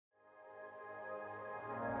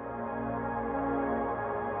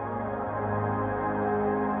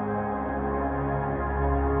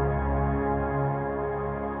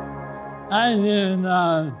As you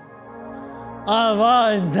know, I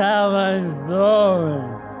like telling stories.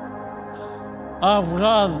 I've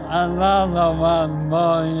got another one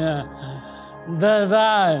for you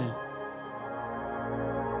today.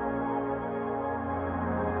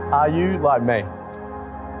 Are you like me?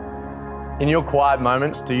 In your quiet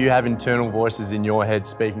moments, do you have internal voices in your head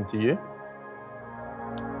speaking to you?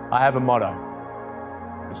 I have a motto.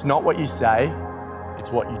 It's not what you say,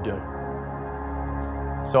 it's what you do.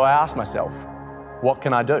 So I ask myself, what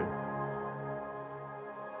can I do?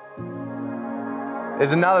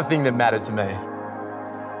 There's another thing that mattered to me.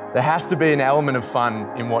 There has to be an element of fun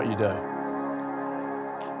in what you do.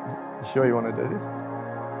 You sure you want to do this? Yeah.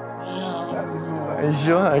 Are you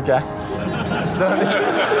sure? Okay.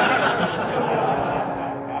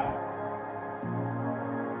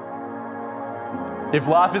 If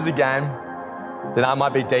life is a game, then I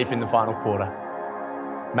might be deep in the final quarter.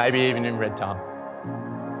 Maybe even in red time.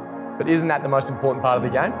 But isn't that the most important part of the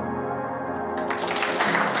game?